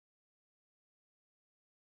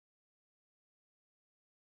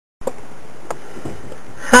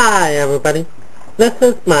Hi everybody, this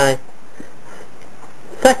is my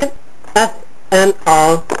second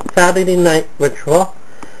SNR Saturday Night Ritual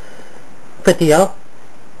video.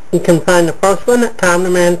 You can find the first one at Time the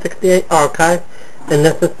Man 68 Archive, and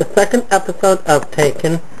this is the second episode of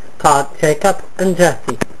Taken called Jacob and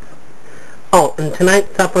Jesse. Oh, and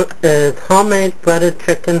tonight's supper is homemade breaded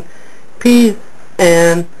chicken, peas,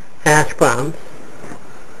 and hash browns.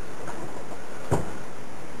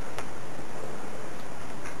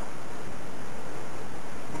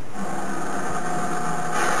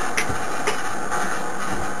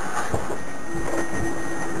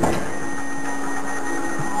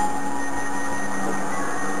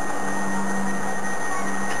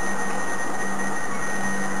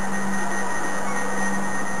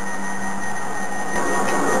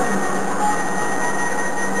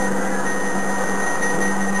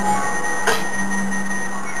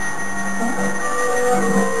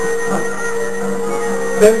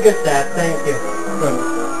 Very good, Dad. Thank you.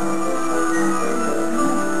 Good.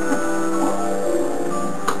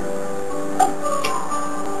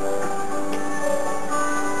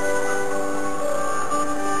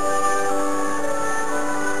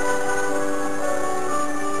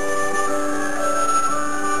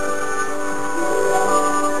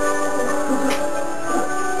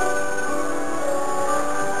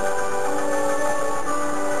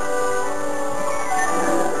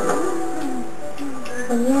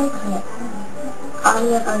 When you're a kid, all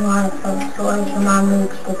you ever wanted for the stories your mom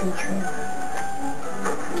reads to be true.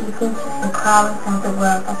 You think you can crawl inside the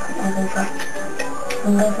world that's in every book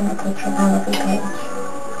and live in the picture on every page.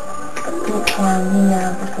 But deep down you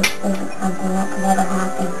know that this isn't something that could ever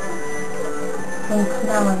happen. Things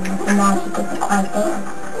snowing like the magic isn't quite there.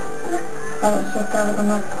 Let it shift over the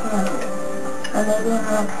next hill. Or maybe in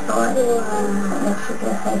the next story that makes you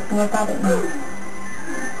feel safe in your bed at night.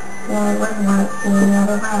 Yeah, I wouldn't want it to be any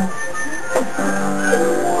other way.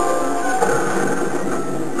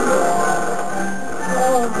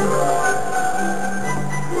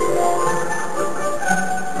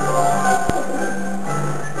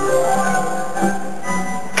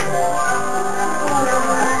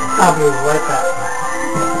 I'll be right back.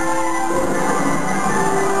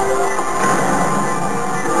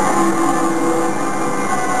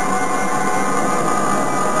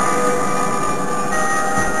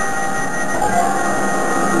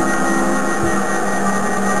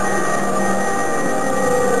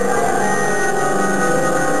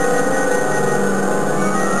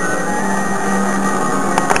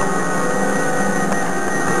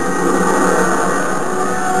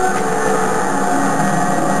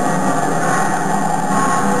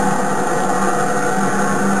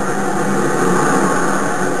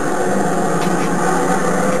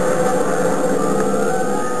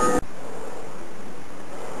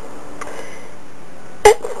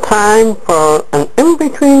 Time for an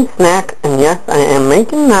in-between snack, and yes, I am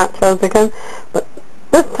making nachos again, but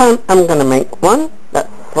this time I'm going to make one that's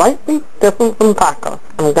slightly different from tacos.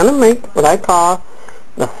 I'm going to make what I call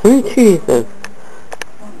the three cheeses.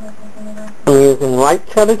 I'm using white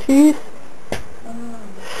cheddar cheese,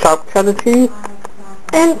 sharp cheddar cheese,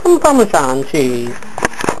 and some Parmesan cheese.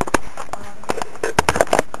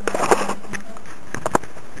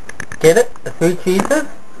 Get it? The three cheeses?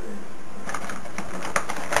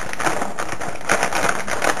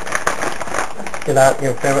 Get out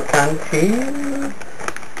your favorite kind of cheese.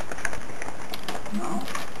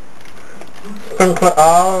 Sprinkle it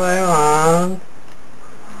all the way around.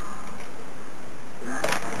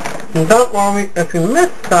 And don't worry if you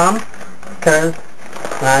miss some, because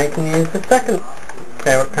now you can use the second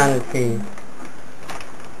favorite kind of cheese.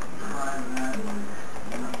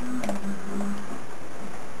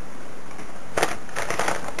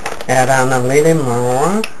 Add on a little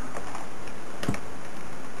more.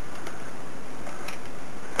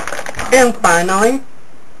 And finally,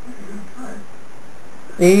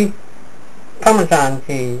 the Parmesan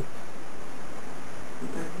cheese.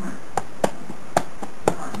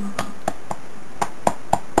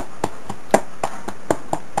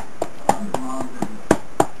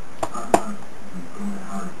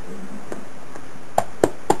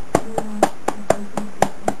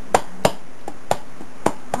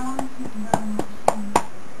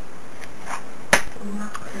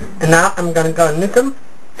 And now I'm going to go and nuke them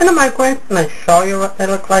in the microwave, and I'll show you what they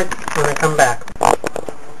look like when I come back.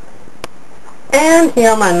 And here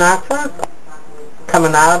are my nachos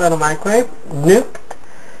coming out of the microwave, nuked,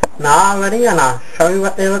 now already, and I'll show you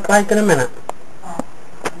what they look like in a minute.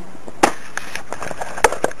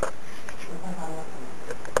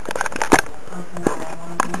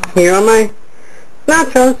 Here are my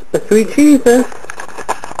nachos, the 3 cheeses.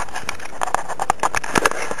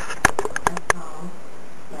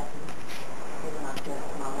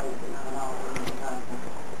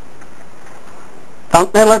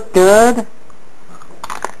 Don't they look good?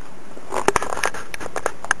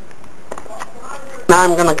 Now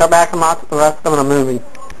I'm going to go back and watch the rest of the movie.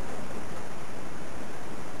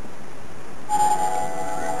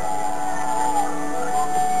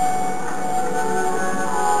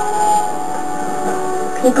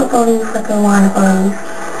 People believe what they want to believe.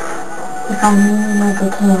 They find meaning where they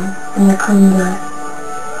can, and they cling to it.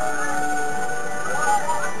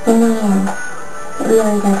 In the end, it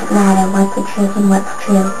really doesn't matter what's the truth and what's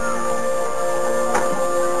true.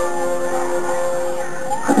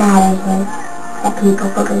 What matters is that people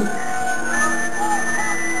believe.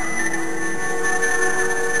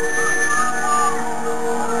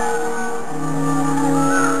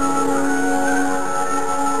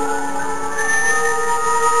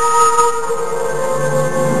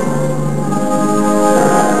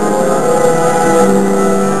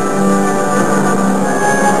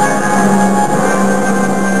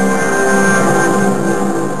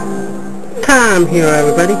 Time here,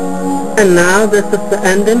 everybody. And now this is the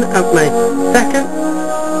ending of my second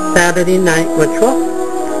Saturday night ritual.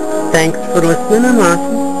 Thanks for listening and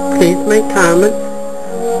watching. Please make comments.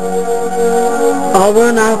 Over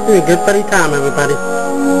and out. Have a good buddy time, everybody.